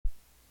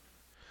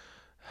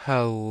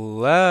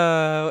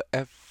Hello,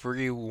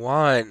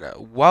 everyone.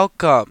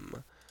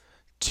 Welcome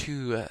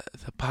to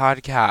the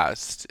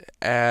podcast.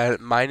 And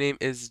my name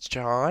is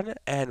John,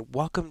 and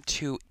welcome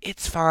to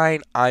It's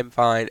Fine, I'm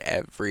Fine,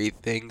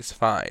 Everything's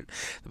Fine.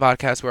 The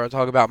podcast where I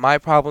talk about my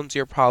problems,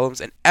 your problems,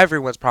 and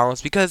everyone's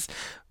problems because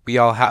we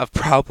all have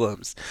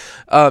problems.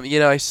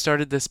 I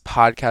started this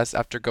podcast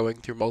after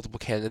going through multiple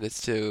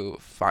candidates to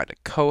find a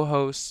co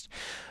host.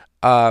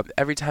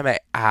 Every time I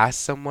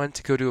asked someone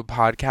to go do a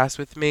podcast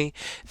with me,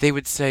 they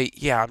would say,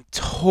 "Yeah, I'm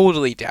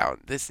totally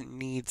down. This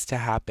needs to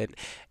happen."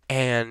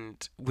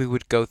 And we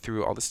would go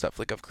through all the stuff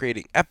like of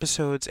creating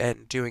episodes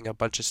and doing a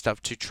bunch of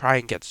stuff to try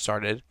and get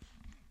started.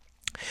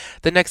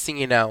 The next thing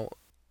you know,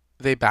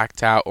 they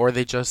backed out or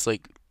they just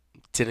like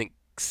didn't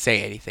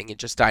say anything. It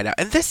just died out.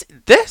 And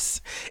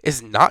this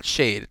is not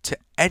shade to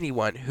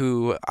anyone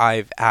who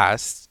I've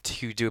asked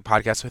to do a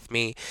podcast with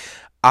me.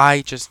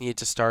 I just need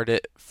to start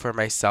it for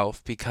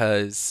myself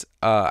because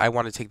I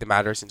want to take the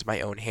matters into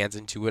my own hands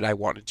and do what I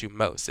want to do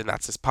most, and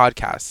that's this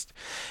podcast.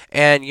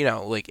 And,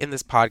 like in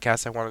this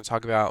podcast, I want to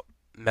talk about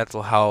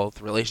mental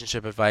health,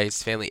 relationship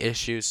advice, family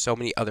issues, so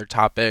many other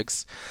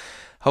topics.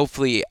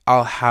 Hopefully,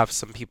 I'll have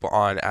some people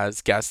on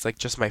as guests, like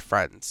just my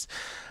friends.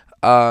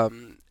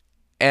 Um,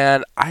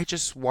 and I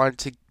just wanted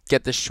to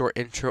get this short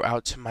intro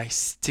out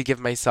to give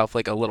myself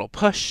like a little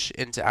push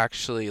into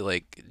actually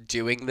like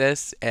doing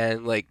this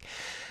and like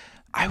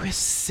I was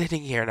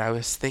sitting here and I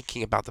was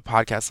thinking about the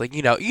podcast. Like,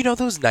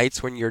 those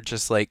nights when you're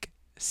just like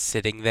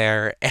sitting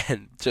there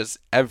and just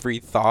every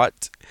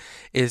thought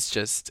is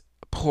just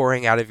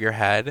pouring out of your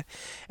head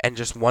and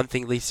just one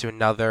thing leads to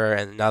another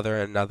and another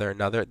and another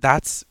and another.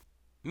 That's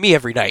me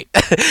every night.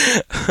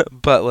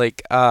 But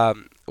like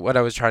what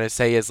I was trying to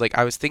say is like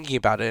I was thinking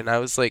about it and I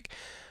was like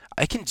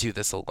I can do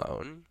this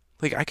alone.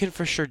 Like I can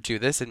for sure do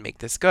this and make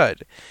this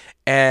good.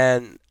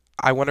 And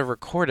I want to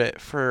record it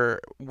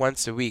for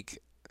once a week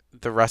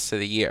the rest of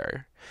the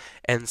year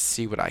and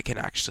see what I can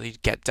actually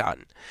get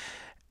done.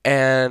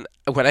 And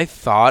when I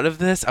thought of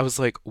this, I was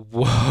like,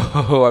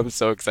 "Whoa, I'm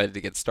so excited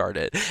to get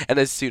started." And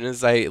as soon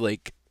as I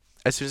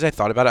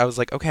thought about it, I was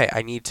like, "Okay,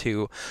 I need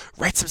to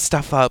write some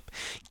stuff up,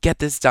 get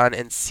this done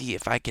and see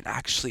if I can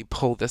actually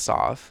pull this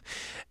off."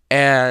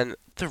 And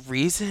the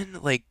reason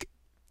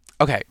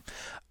okay,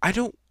 I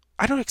don't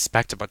I don't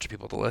expect a bunch of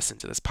people to listen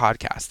to this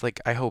podcast. Like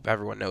I hope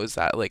everyone knows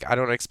that. Like I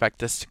don't expect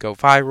this to go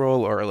viral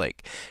or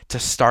like to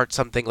start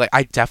something. Like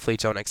I definitely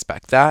don't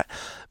expect that.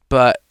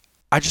 But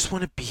I just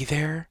want to be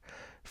there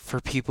for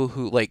people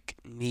who like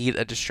need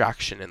a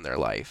distraction in their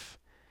life.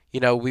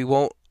 We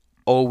won't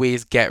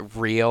always get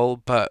real,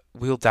 but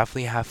we'll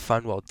definitely have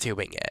fun while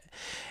doing it.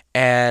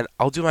 And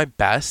I'll do my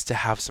best to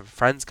have some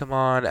friends come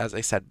on, as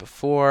I said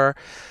before.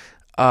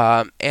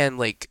 And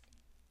like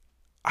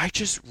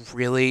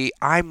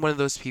I'm one of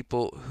those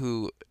people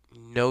who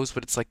knows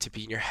what it's like to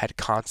be in your head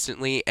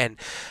constantly, and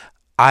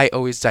I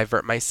always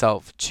divert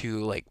myself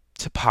to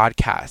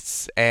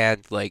podcasts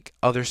and like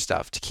other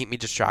stuff to keep me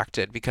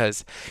distracted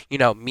because,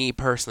 me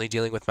personally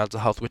dealing with mental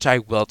health, which I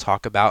will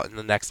talk about in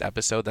the next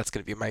episode. That's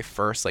going to be my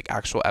first like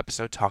actual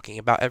episode talking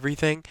about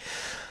everything.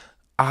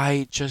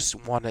 I just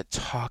want to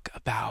talk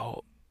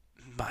about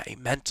my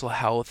mental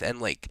health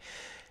and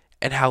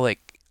how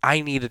like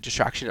I need a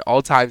distraction at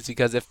all times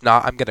because if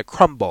not, I'm gonna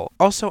crumble.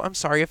 Also, I'm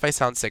sorry if I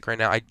sound sick right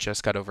now. I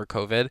just got over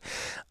COVID,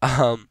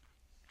 um,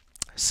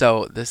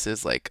 so this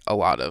is like a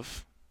lot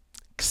of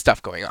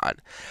stuff going on.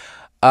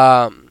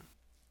 Um,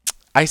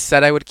 I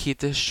said I would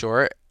keep this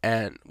short,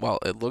 and well,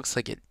 it looks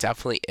like it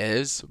definitely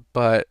is.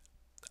 But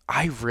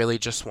I really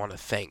just want to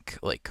thank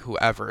like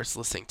whoever is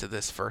listening to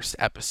this first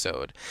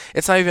episode.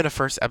 It's not even a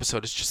first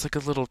episode. It's just like a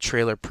little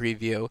trailer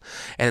preview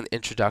and an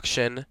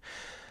introduction.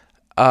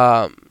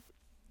 Um,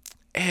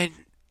 And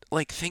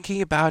like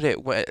thinking about it,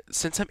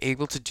 since I'm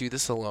able to do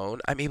this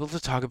alone, I'm able to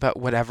talk about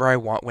whatever I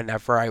want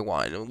whenever I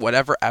want, and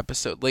whatever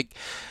episode. Like,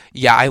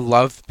 yeah, I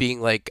love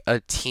being like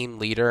a team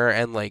leader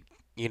and like,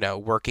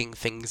 working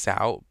things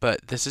out,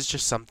 but this is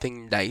just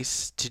something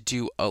nice to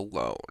do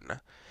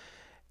alone.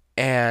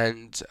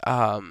 And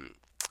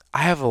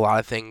I have a lot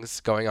of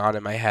things going on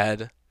in my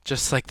head,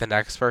 just like the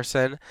next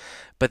person,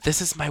 but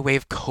this is my way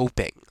of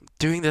coping.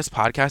 Doing this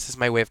podcast is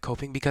my way of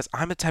coping because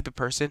I'm a type of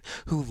person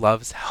who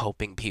loves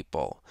helping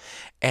people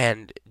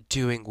and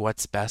doing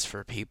what's best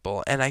for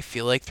people. And I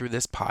feel like through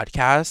this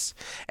podcast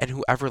and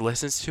whoever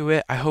listens to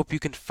it, I hope you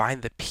can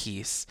find the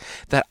peace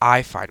that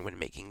I find when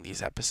making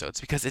these episodes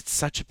because it's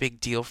such a big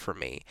deal for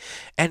me.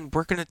 And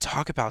we're going to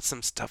talk about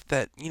some stuff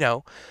that,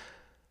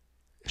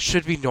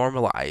 should be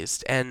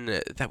normalized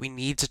and that we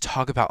need to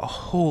talk about a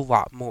whole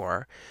lot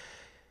more.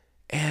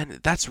 And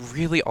that's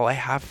really all I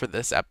have for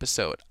this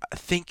episode.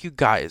 Thank you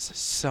guys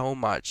so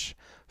much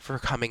for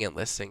coming and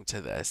listening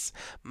to this.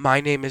 My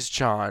name is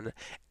John,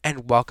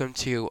 and welcome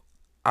to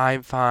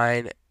I'm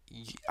Fine.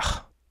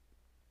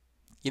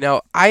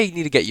 I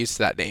need to get used to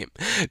that name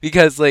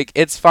because, like,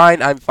 it's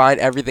fine, I'm fine,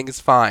 everything is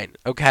fine.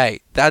 Okay,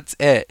 that's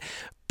it.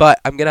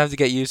 But I'm gonna have to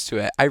get used to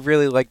it. I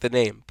really like the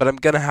name, but I'm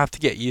gonna have to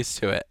get used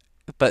to it.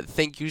 But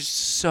thank you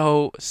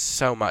so,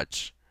 so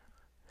much.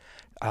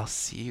 I'll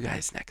see you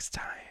guys next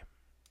time.